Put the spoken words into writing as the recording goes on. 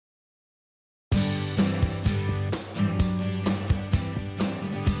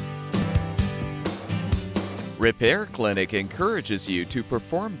Repair Clinic encourages you to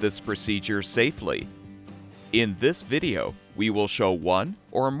perform this procedure safely. In this video, we will show one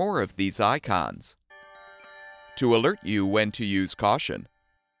or more of these icons to alert you when to use caution.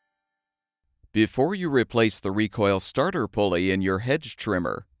 Before you replace the recoil starter pulley in your Hedge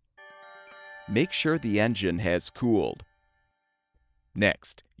trimmer, make sure the engine has cooled.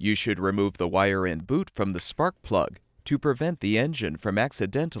 Next, you should remove the wire and boot from the spark plug to prevent the engine from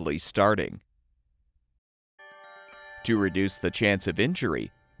accidentally starting. To reduce the chance of injury,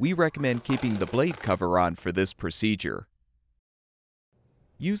 we recommend keeping the blade cover on for this procedure.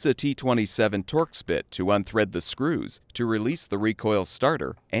 Use a T27 Torx bit to unthread the screws to release the recoil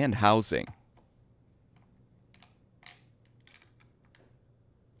starter and housing.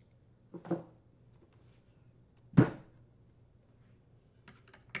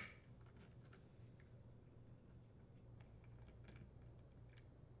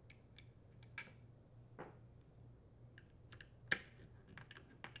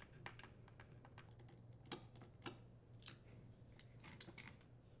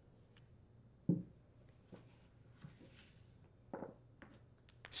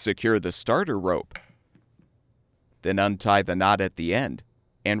 Secure the starter rope. Then untie the knot at the end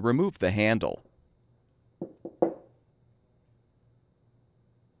and remove the handle.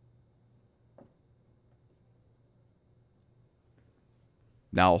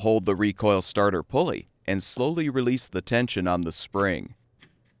 Now hold the recoil starter pulley and slowly release the tension on the spring.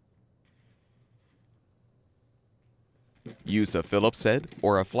 Use a Phillips head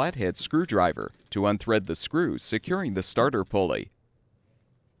or a flathead screwdriver to unthread the screws securing the starter pulley.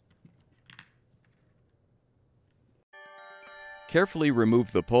 Carefully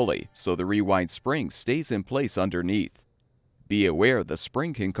remove the pulley so the rewind spring stays in place underneath. Be aware the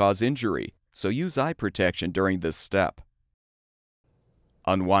spring can cause injury, so use eye protection during this step.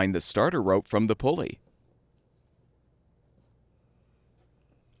 Unwind the starter rope from the pulley.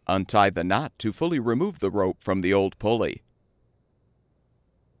 Untie the knot to fully remove the rope from the old pulley.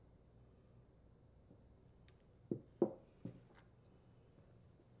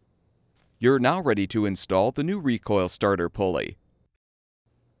 You're now ready to install the new recoil starter pulley.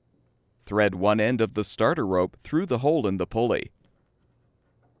 Thread one end of the starter rope through the hole in the pulley.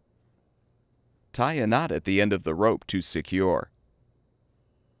 Tie a knot at the end of the rope to secure.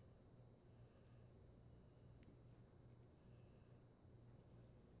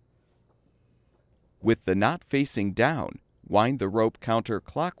 With the knot facing down, wind the rope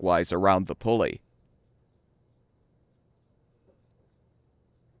counterclockwise around the pulley.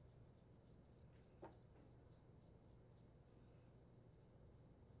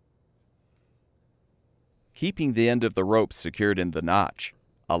 Keeping the end of the rope secured in the notch,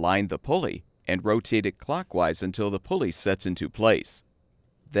 align the pulley and rotate it clockwise until the pulley sets into place.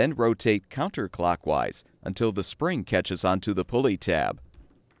 Then rotate counterclockwise until the spring catches onto the pulley tab.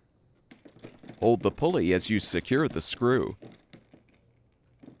 Hold the pulley as you secure the screw.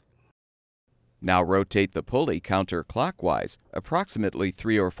 Now rotate the pulley counterclockwise approximately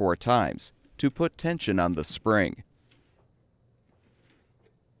 3 or 4 times to put tension on the spring.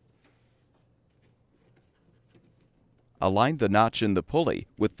 Align the notch in the pulley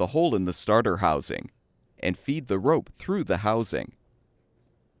with the hole in the starter housing, and feed the rope through the housing.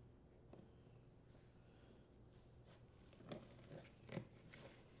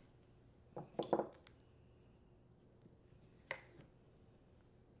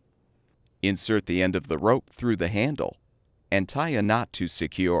 Insert the end of the rope through the handle, and tie a knot to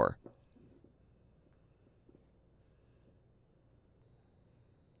secure.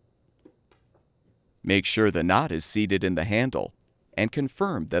 Make sure the knot is seated in the handle, and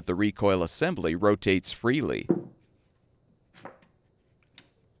confirm that the recoil assembly rotates freely.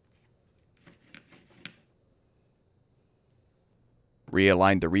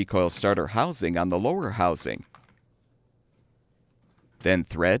 Realign the recoil starter housing on the lower housing. Then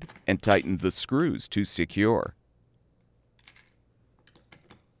thread and tighten the screws to secure.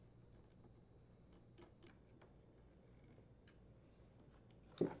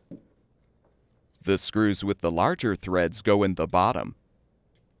 The screws with the larger threads go in the bottom.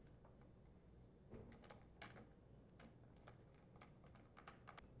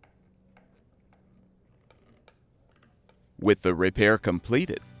 With the repair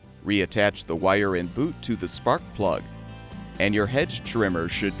completed, reattach the wire and boot to the spark plug, and your Hedge trimmer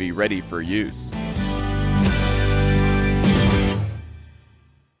should be ready for use.